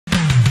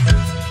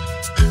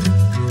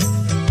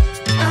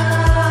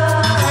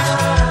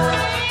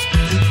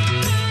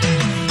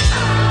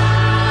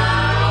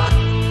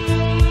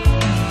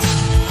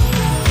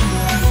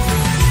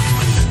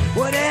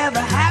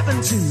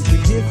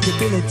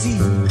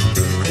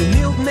The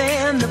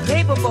milkman, the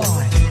paper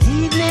boy,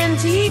 evening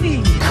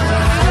TV.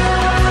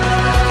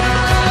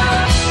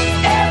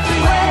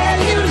 Everywhere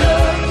you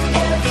look,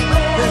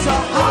 there's a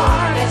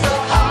heart,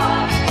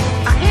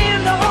 a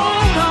hand to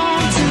hold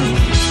on to.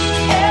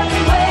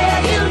 Everywhere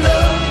you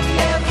look,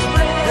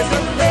 there's a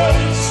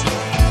face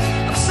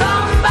of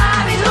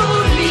somebody who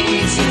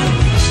needs you.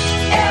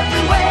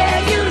 Everywhere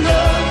you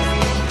look,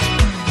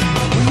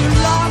 when you're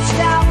lost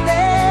out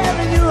there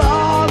and you're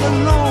all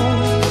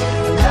alone,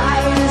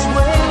 life is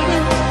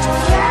waiting to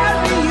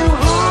carry you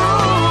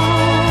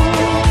home.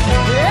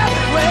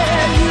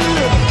 Everywhere you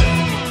look,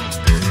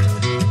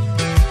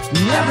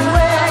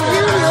 everywhere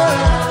you look,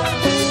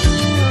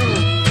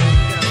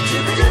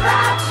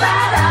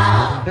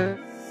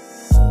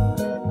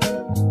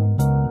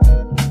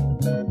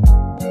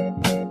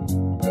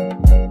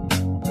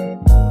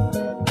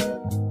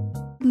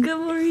 Good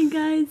morning,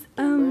 guys.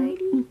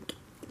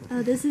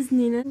 This is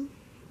Nina.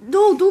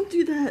 No, don't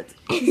do that.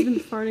 She's been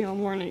farting all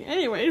morning.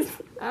 Anyways,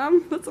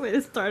 that's the way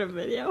to start a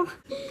video.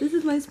 This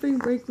is my spring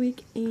break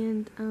week,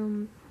 and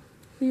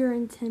we are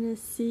in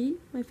Tennessee.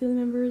 My family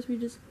members,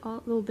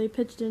 they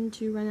pitched in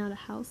to rent out a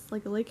house,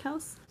 like a lake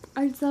house.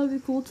 I just thought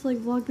it'd be cool to like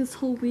vlog this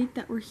whole week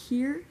that we're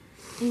here,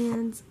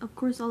 and of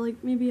course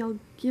maybe I'll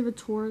give a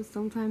tour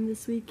sometime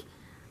this week.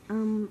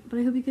 But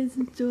I hope you guys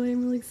enjoy.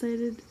 I'm really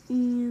excited,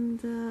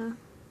 and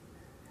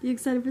you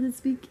excited for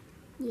this week?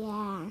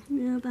 Yeah.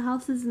 Yeah, the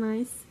house is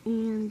nice,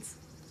 and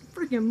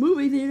freaking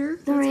movie theater.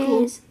 There That's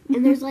is.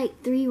 And there's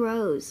like 3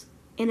 rows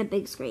and a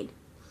big screen.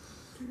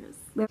 There is.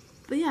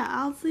 But yeah,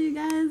 I'll see you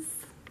guys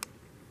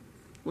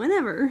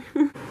whenever.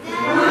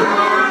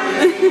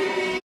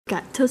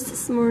 Got toast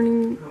this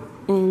morning,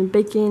 and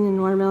bacon, and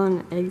watermelon,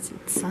 and eggs, and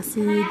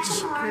sausage.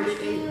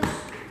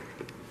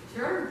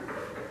 Sure.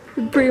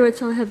 Pretty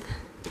much all have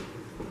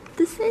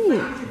the same.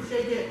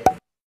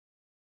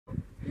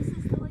 This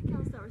is the lake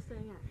house that we're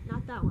staying at,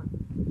 not that one.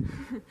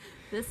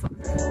 This one.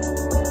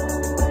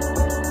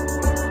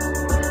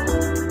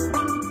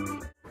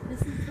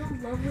 This is the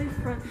lovely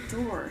front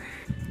door.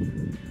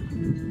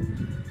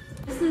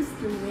 This is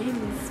the main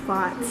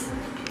spot,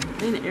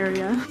 main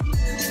area.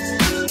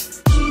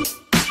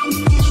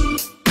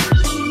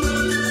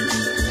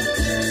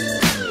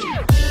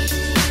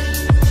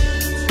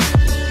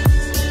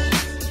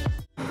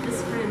 This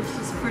fridge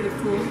is pretty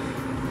cool.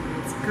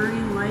 It's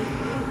green light.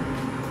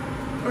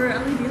 Or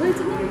LED lights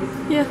in there?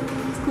 Yeah,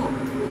 it's cool.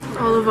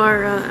 All of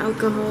our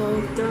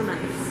alcohol.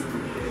 Donuts.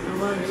 I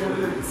love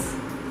donuts.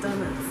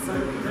 Donuts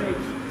are great.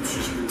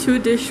 2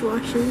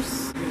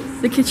 dishwashers.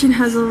 The kitchen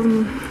has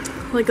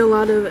like a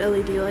lot of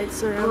LED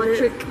lights around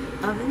Electric it.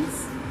 ovens?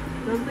 Is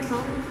that what they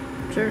call them?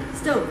 Sure.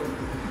 Stove.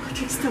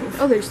 Electric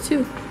stove. Oh, there's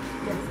 2.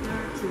 Yes, there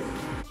are 2.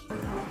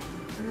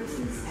 And this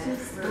is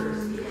just a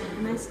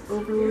nice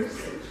overlook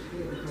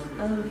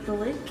of the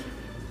lake.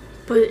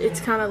 But it's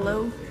kind of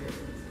low.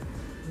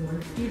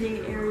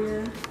 Eating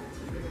area.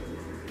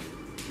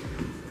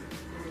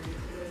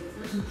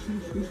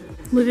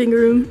 Living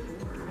room.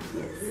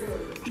 Yes.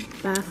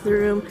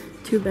 Bathroom.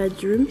 2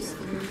 bedrooms.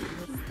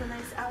 This is the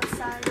nice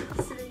outside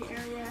sitting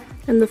area.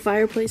 And the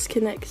fireplace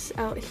connects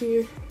out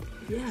here.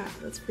 Yeah,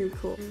 that's pretty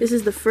cool. This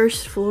is the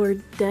first floor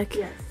deck.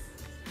 Yes.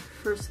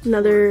 First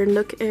Another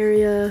nook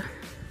area,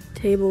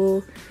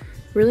 table,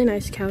 really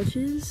nice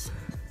couches,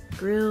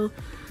 grill,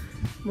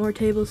 more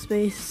table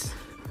space,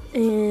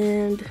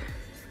 and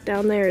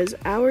down there is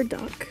our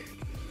dock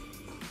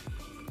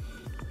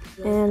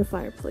and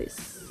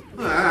fireplace.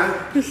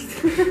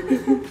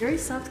 Very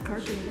soft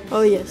carpet.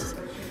 Oh yes,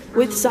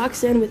 with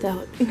socks and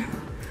without.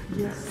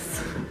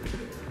 Yes.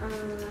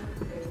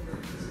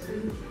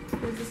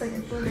 There's the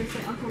second floor, there's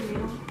the Uncle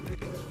Neil.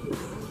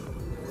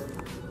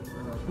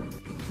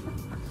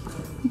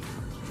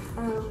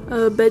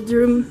 A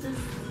bedroom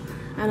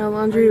and a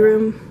laundry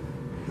room.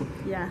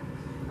 Yeah.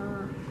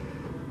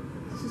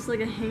 It's just like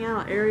a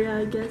hangout area,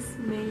 I guess.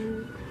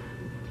 Main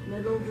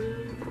middle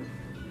room.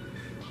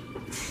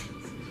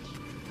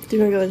 Do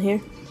you want to go in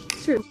here?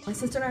 Sure. My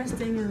sister and I are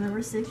staying in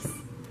number 6.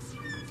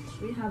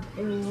 We have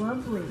a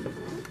lovely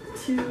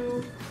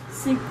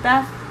 2-sink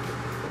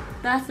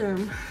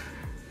bathroom.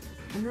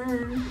 And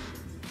then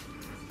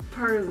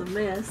part of the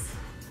mess.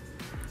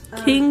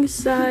 King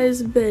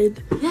size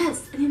bed.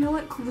 Yes, and you know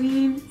what?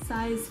 Queen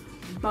size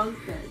bunk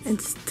beds.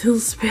 And still I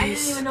didn't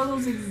space even know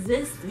those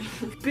existed.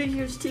 Big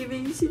huge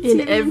TV. You see the in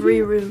TV every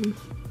here? room.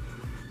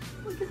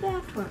 Look at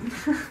that one.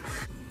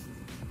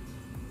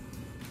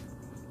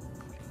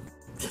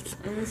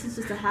 And this is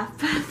just a half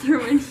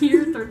bathroom in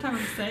here. 3rd time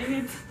I'm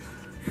saying it.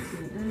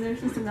 And there's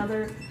just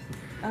another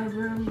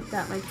room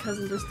that my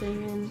cousins are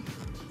staying in.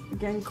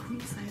 Again, queen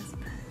size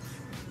bed.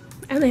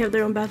 And they have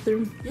their own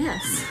bathroom.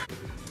 Yes.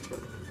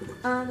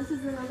 This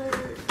is another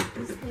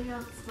just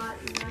hangout spot.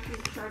 You know, I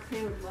think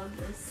Sharpay would love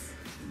this.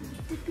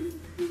 Just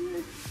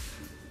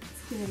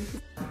kidding.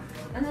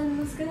 And then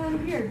let's go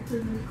down here to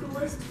the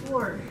coolest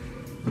floor.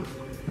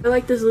 I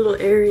like this little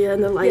area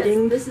and the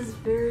lighting. Yes, this is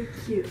very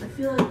cute. I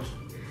feel like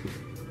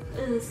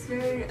it's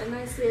very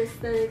nicely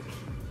aesthetic.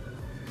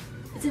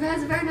 It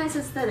has a very nice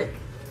aesthetic.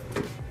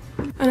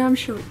 And I'm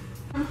short.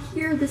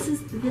 Here, this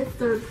is the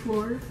third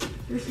floor.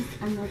 This is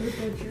another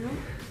bedroom.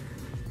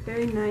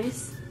 Very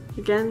nice.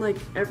 Again, like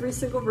every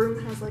single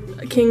room has like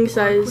a King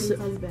size. queen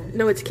size bed.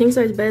 No, it's king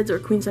size beds or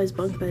queen size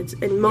bunk beds,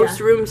 and most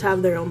Yeah. rooms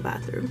have their own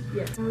bathroom.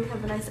 Yes. And we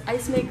have a nice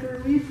ice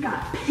maker. We've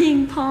got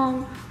ping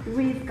pong.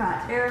 We've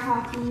got air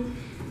hockey,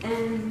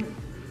 and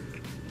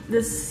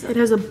this It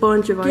has a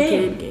bunch of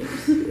arcade Game.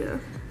 games. Yeah.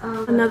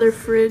 Another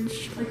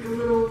fridge. like a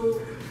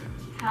little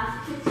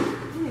half kitchen. I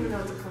don't even know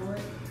what to call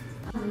it.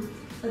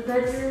 A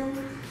bedroom.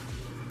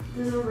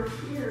 Then over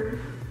here.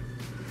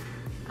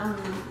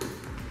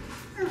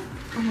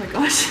 Oh my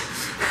gosh.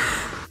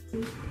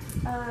 We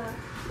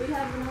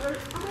have another.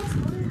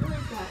 What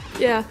is that?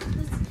 Yeah.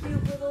 Just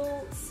cute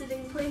little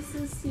sitting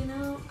places, you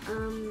know.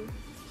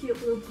 Cute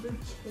little blue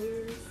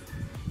chairs,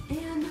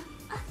 and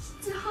a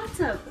hot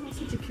tub. And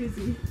also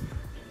jacuzzi.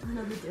 I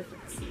know the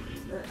difference.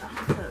 But a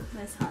hot tub,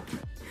 nice hot tub.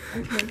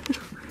 Okay.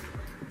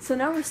 So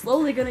now we're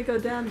slowly gonna go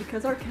down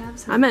because our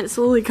calves I meant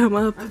slowly come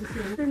up.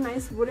 They're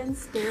nice wooden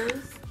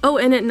stairs. Oh,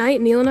 and at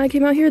night, Neil and I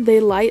came out here. They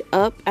light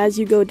up as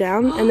you go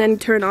down and then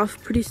turn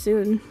off pretty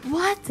soon.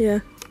 What? Yeah.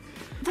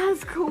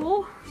 That's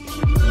cool.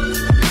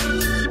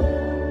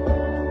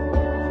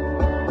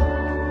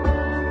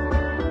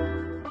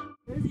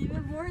 There's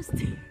even more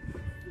stairs.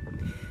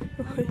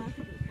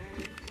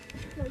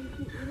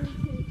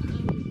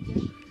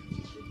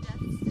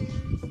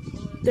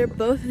 They're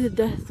both the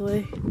death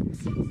way.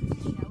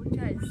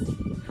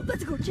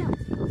 Let's go jump.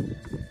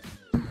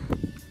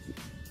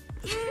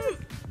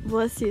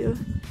 Bless you.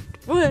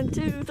 1,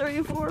 2,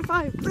 3, 4,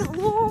 5.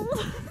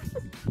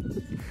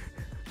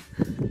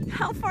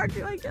 How far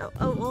do I go?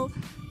 Oh, well,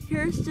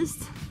 here's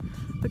just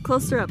a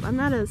closer up. I'm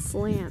at a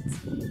slant.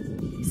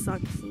 These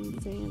socks and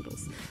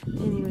sandals.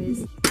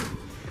 Anyways.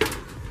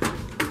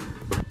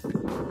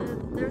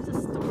 There's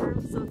a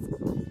storm, so it's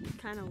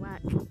kind of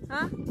whack.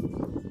 Huh?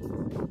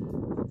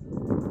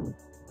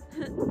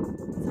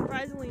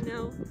 Surprisingly,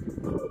 no.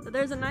 But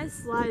there's a nice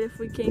slide if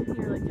we came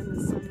here like in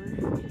the summer.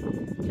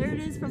 There it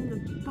is from the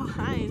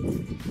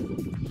behind.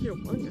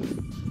 Humongous.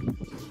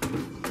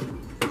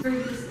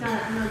 We just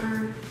got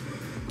another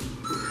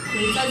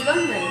queen-size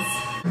bunk beds.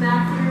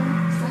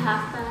 Bathroom, just a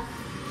half bath.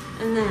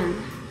 And then,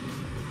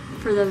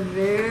 for the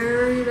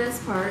very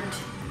best part,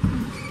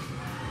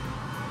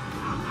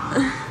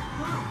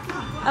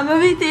 a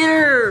movie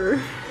theater.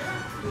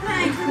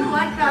 Hey, turn the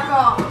light back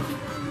off.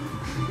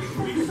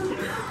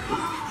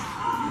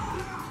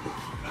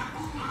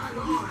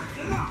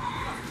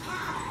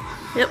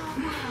 Yep.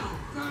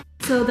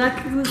 So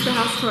that concludes the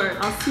house tour.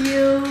 I'll see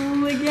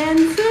you again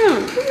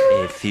soon.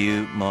 A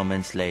few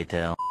moments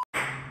later.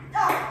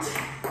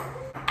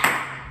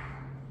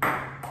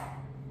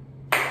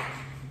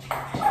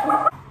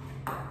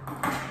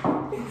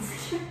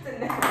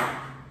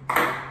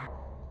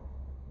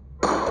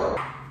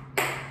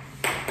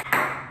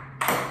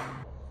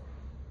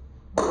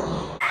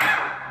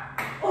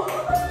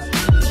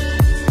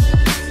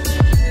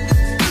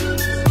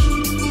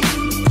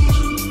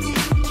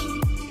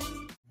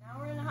 Now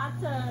we're in a hot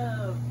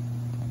tub.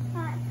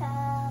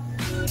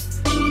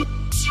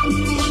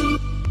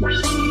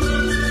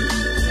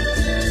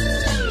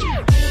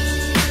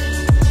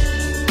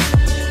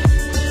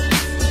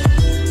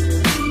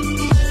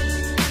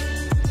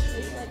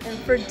 And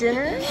for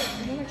dinner,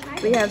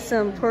 we have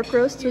some pork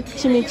roast with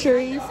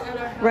chimichurri,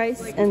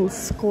 rice, and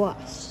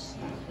squash.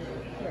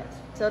 Yes.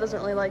 So doesn't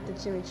really like the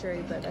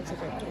chimichurri, but that's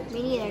okay.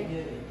 Me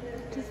neither.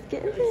 Just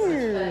get in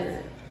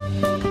there.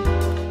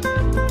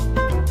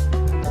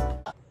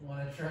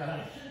 Wanna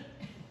try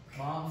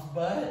mom's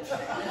butt?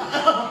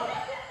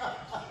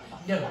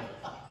 No.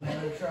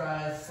 Wanna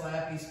try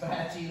Slappy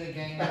Spatchy, the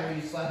game where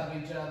you slap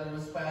each other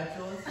with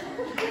spatulas?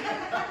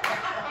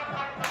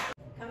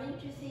 Coming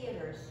to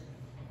theaters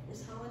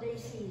this holiday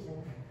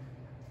season,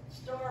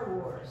 Star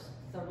Wars,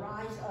 The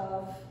Rise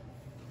of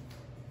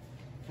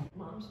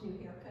Mom's New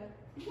Haircut,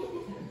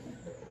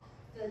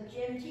 The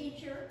Gym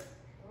Teacher,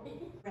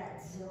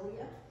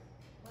 Ratzilia,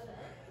 what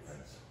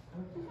else?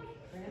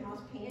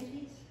 Grandma's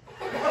Panties.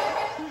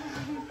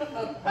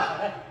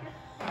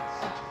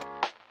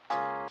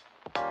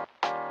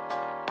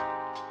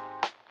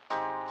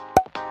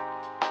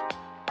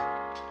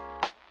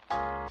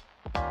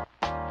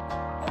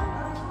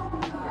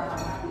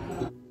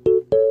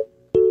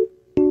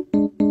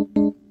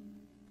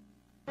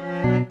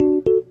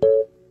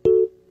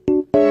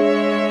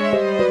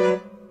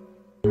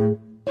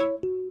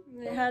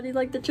 How do you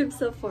like the trip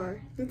so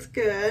far? It's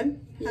good.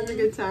 Having a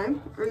good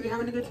time. Are you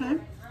having a good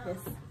time? Yes.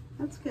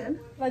 That's good.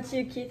 What about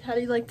you, Keith? How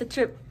do you like the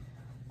trip?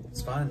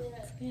 It's fun.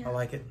 I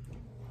like it.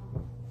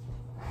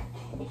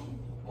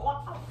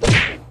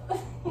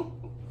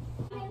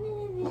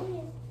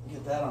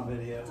 Get that on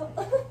video.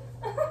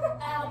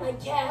 Ow, my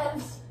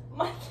calves.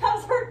 My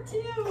calves hurt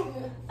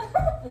too.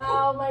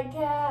 Ow, my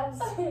calves.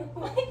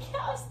 My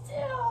calves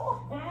too.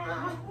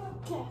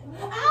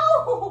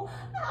 Ow!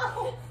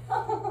 Ow!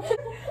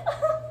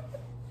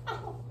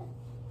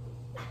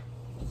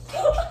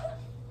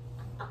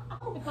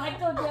 If I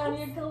go down,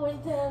 you're going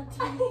down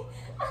too.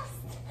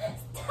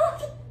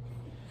 Stop.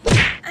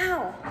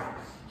 Ow!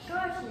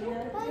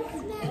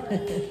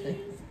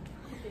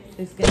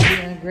 It's gonna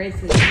be on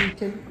Grace's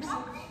YouTube.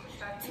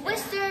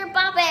 Twister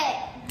Bop It.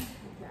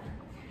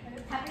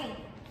 Happening.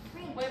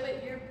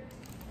 Wait, you're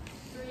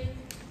 3.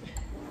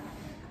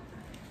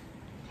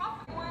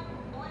 Top one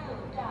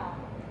blue down.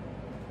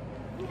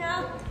 No.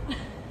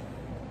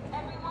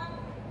 Everyone,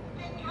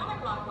 spin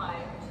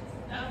counterclockwise.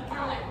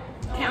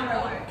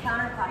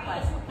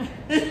 Counterclockwise.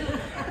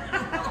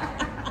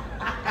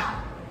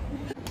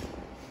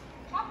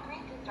 Top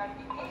green can start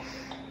to pink.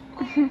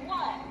 Player 1,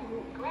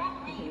 grab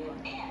lead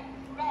in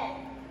red.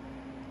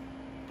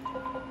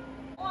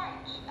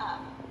 Orange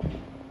up.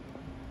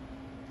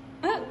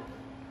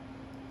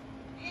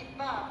 Hit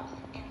bumps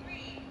in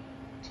 3,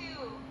 2,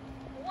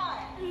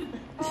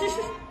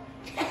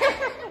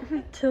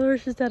 1.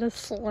 Taylor's just at a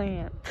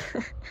slant.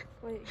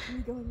 Wait, can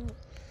you go in there?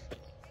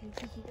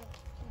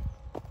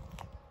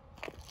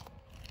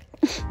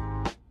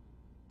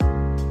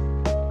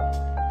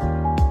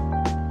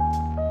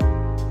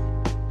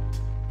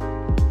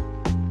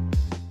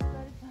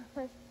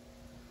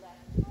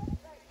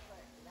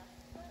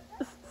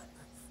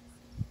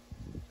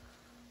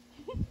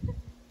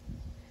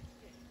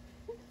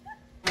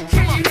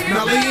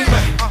 Now lean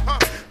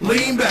back,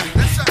 lean back,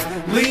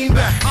 lean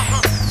back,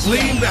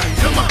 lean back,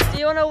 come on. Do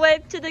you want to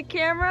wave to the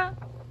camera?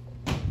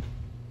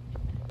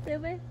 Say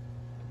wave.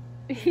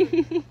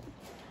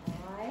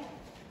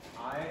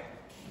 I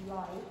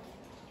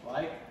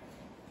like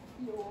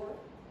your.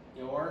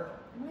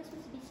 Am I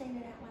supposed to be saying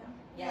it out loud?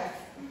 Yes.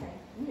 Okay.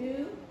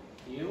 New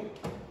You.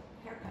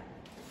 haircut.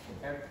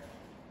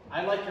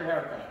 I like your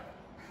haircut.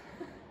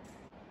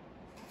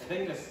 I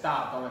think just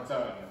stopped on its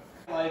own.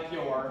 I like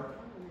your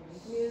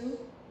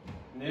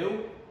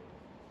new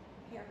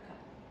Haircut.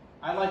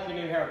 I like your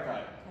new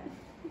haircut. Okay.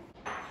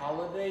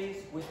 Holidays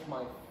with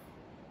my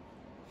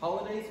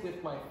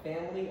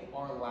family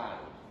are loud.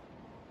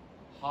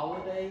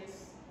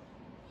 Holidays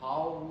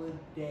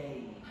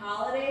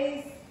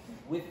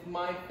with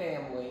my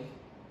family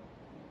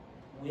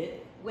With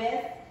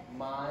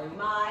my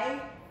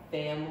my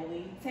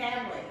family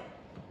family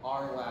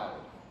are loud.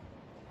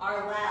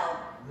 are loud.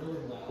 Really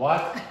loud.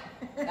 What?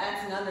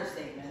 That's an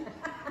understatement.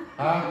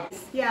 Huh?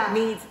 Yeah.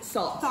 Needs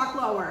salt. Talk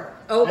lower.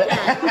 Okay.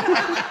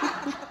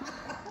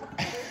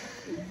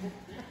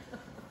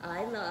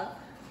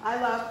 I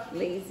love.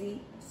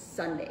 Lazy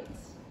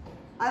Sundays.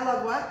 I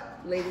love what?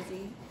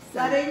 Lazy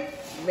Letting.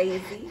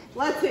 Lazy.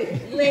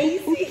 Letting.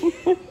 Lazy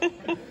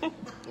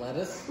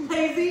Lettuce.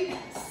 Lazy.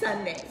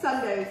 Sundays.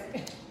 Sundays.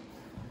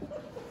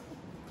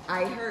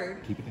 I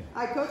heard.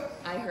 I cook.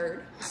 I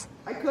heard.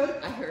 I could.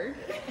 I heard.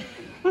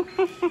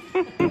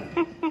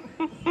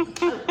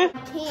 I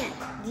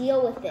can't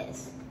deal with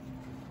this.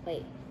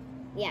 Wait.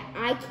 Yeah,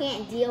 I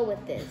can't deal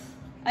with this.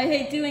 I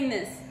hate doing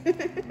this.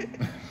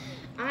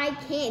 I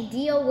can't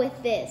deal with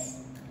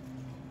this.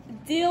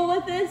 Deal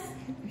with this?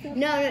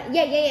 No,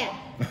 yeah.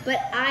 But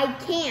I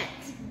can't.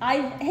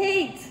 I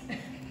hate.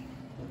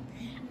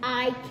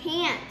 I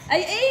can't.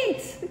 I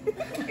ate.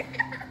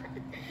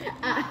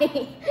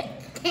 I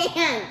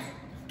can't.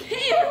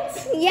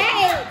 Can't.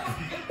 Yay!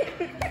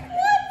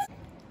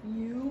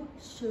 You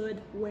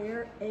should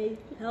wear a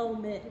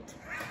helmet.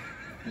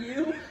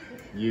 You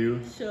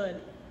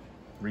should.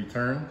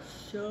 Return.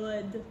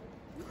 Should.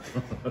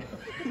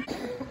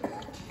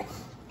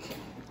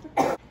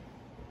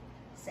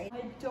 Say.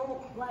 I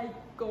don't like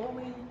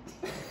going.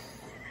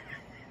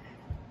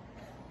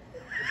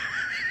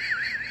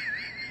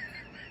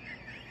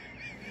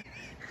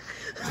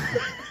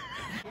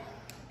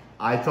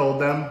 I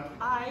told them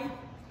I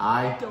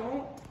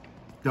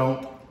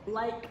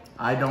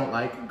don't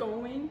like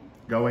going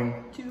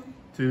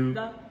to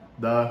the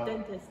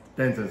the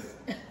dentist.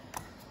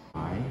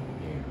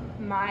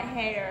 My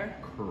hair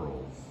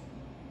Curls.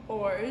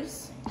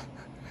 Oars.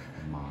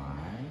 My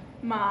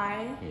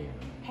My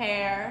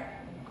hair.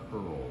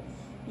 curls.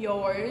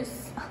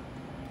 Yours.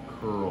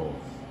 Curls.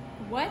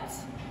 What?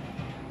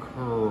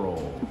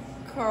 Curls.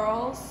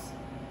 Curls.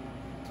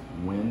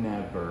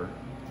 Whenever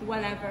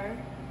Whenever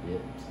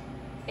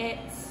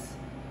it's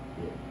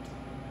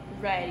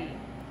ready.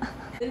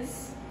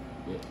 Is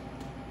it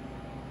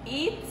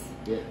eat?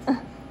 it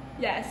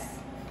Yes.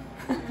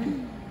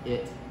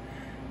 it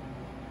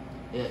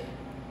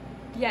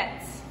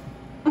Yes.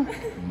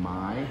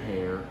 my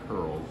hair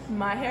curls.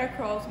 My hair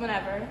curls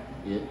whenever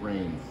It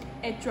rains.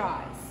 it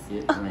dries.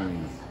 It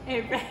rains.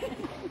 It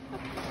rains.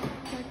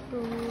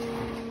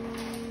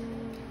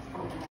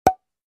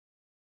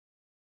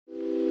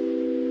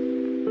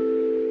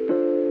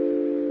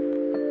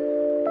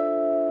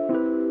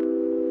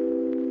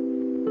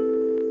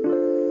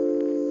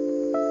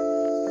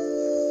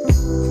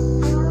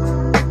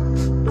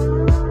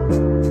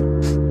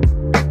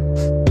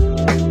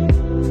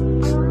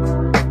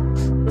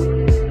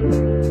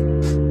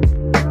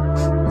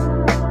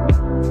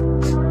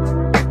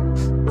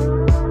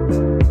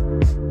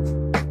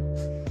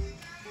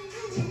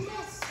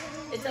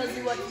 It tells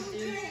you what to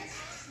do.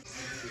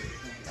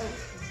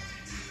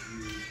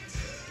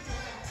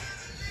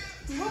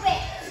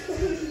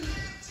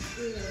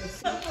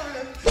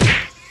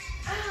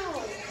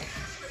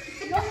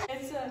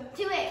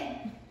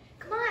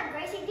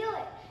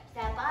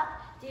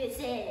 Dude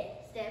said,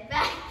 step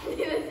back. Dude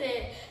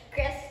said,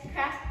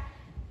 crisscross.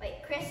 Wait,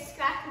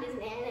 crisscross and his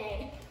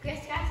mayonnaise.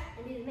 Crisscross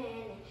and his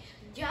mayonnaise.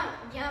 Jump,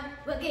 jump,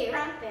 boogie,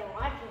 romp and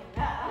watch it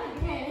go.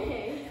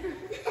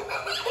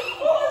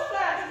 What was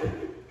that?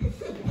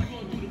 We're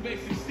gonna do the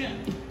basic step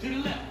to the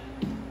left.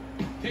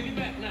 Take it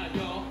back now,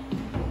 y'all.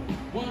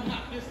 One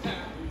hop this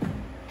time.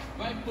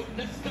 Right foot,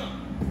 let's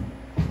stomp.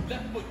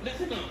 Left foot, let's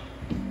stomp.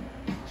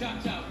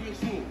 Chop, chop, real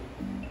smooth.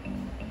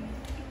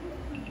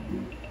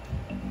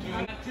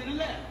 Turn out to the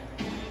left.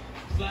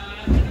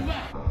 Slide to the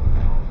right.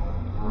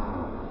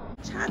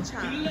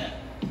 Cha-cha. To the left.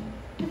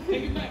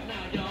 Take it back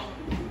now, y'all.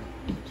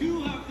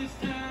 2 hops this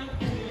time.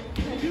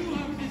 2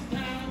 hops this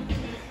time.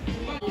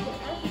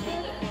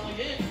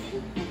 Yeah.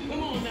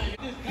 Come on now,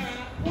 this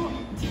time.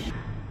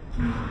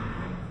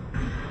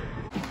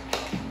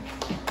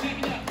 Check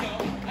it out,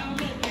 y'all. How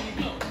low can you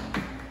go?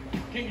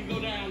 Can you go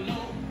down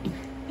low?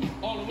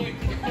 All the way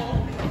to the floor?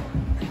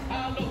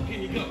 How low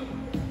can you go?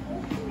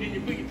 Can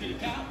you bring it to the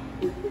top?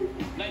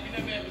 Like you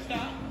never ever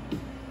stop?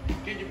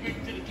 Can you bring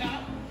it to the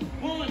top?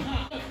 1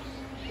 hop.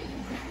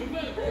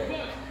 Reverse,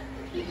 reverse.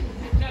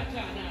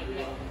 Cha-cha now,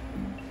 y'all.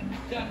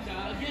 Cha-cha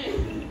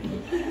again.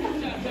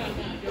 Cha-cha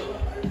now, y'all.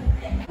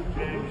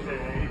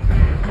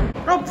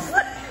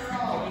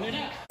 Turn it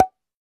out.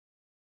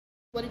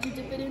 What did you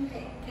dip it in?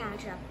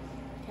 Ketchup.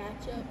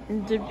 Ketchup.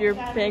 And dip your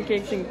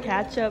pancakes in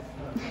ketchup.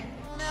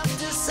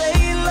 Say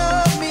you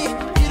love me.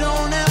 You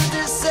don't have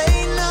to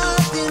say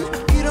nothing.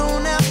 You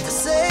don't have to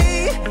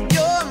say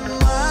you're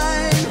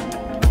mine,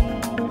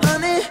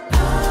 honey.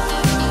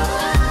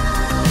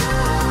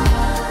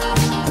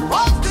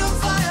 Walk through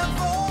fire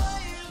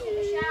for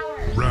you.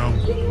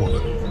 Round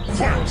 1.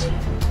 Fight!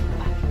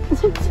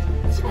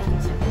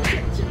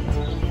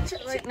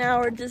 Right now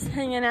we're just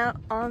hanging out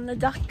on the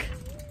dock.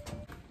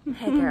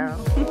 Hey girl.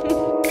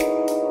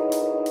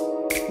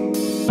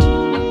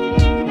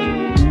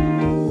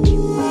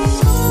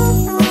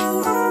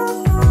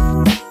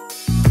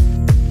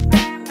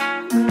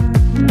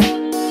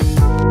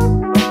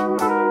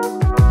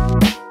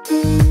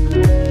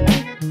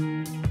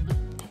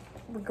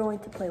 Going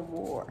to play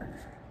war.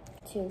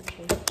 2,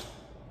 3.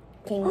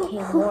 King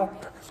War.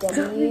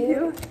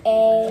 W-A-R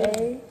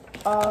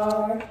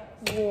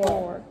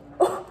War.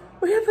 Oh,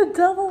 we have a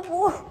double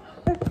war.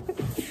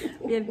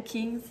 We have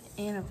kings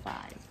and a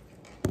 5.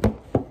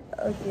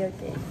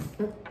 Okay.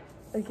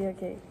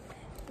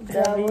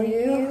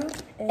 W-A-R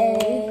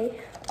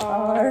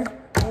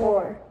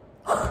War.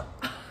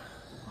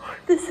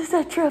 This is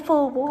a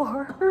triple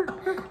war.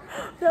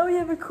 Now we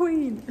have a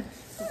queen.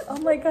 Oh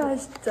my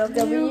gosh.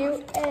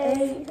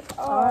 W-A-R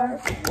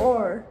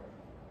War.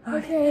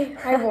 Okay,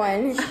 I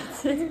won.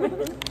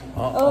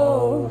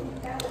 Uh-oh.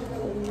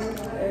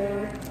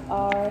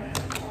 W-A-R.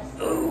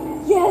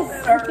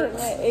 Yes! I put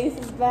my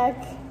aces back.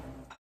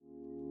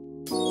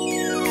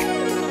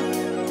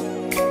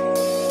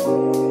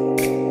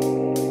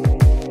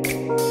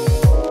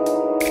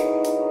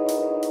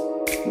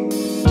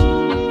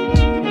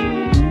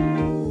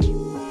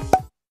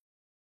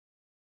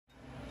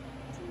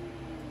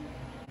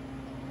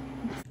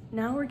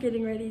 Now we're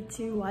getting ready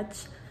to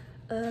watch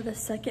the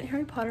second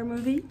Harry Potter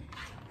movie.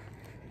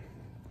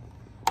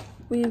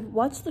 We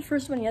watched the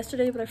first one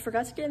yesterday, but I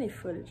forgot to get any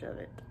footage of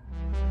it.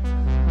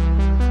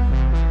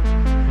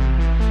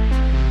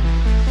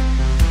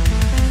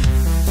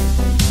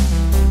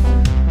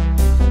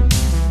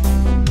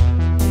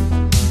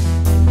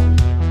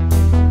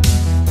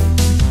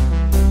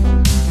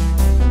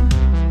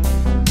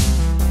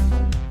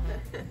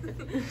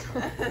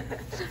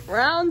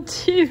 Round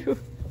 2.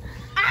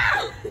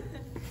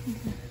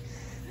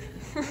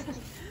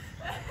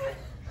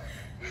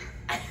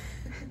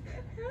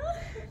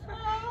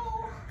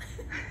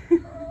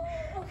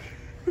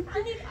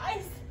 I need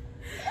ice.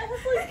 I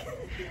have like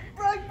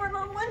rug burn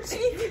on one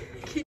cheek.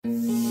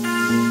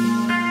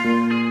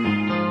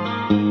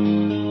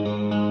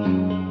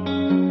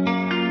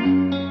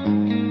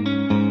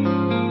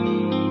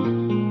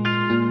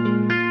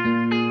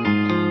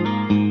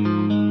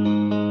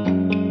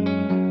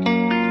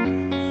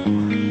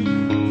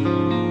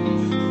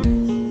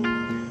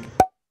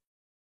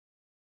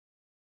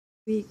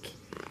 Week.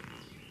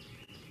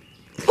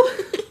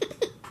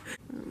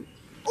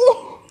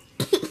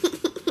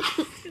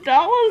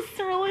 That was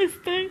really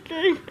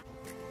stinking.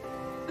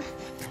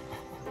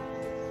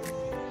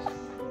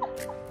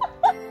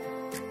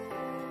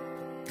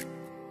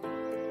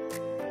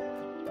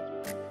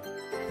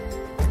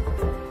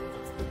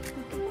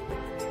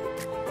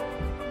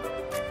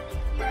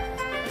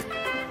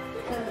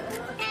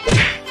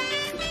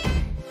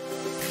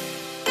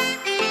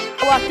 I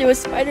walked through a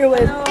spider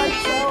web. No, I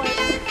saw it.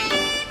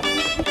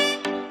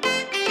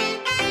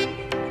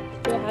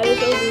 Yeah, how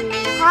does over?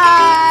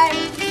 Hi!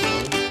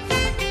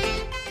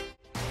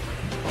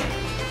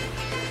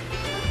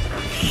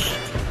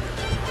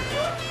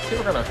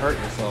 You're gonna hurt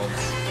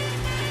yourselves.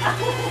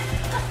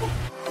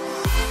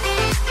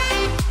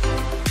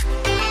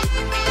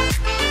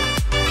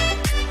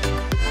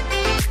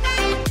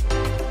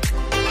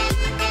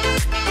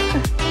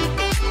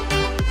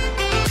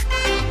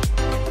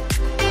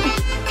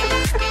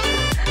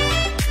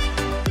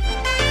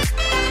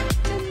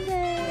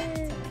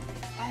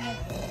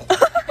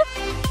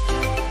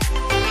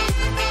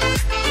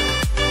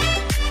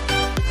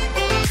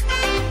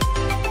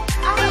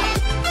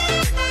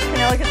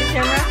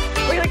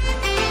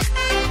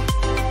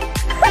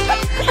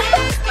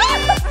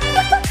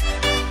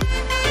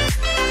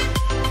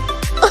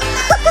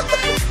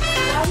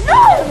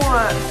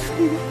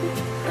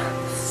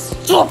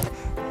 I'm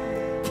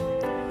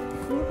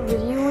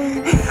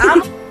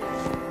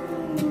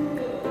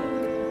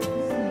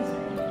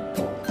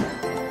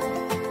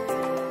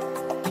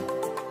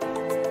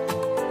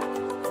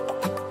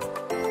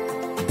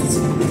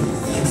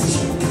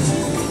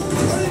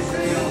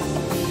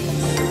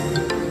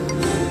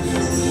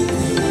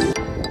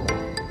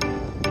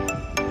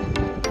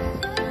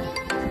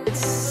It's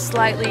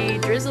slightly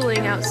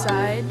drizzling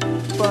outside,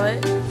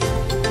 but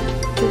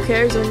who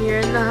cares when you're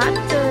in the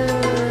hot tub?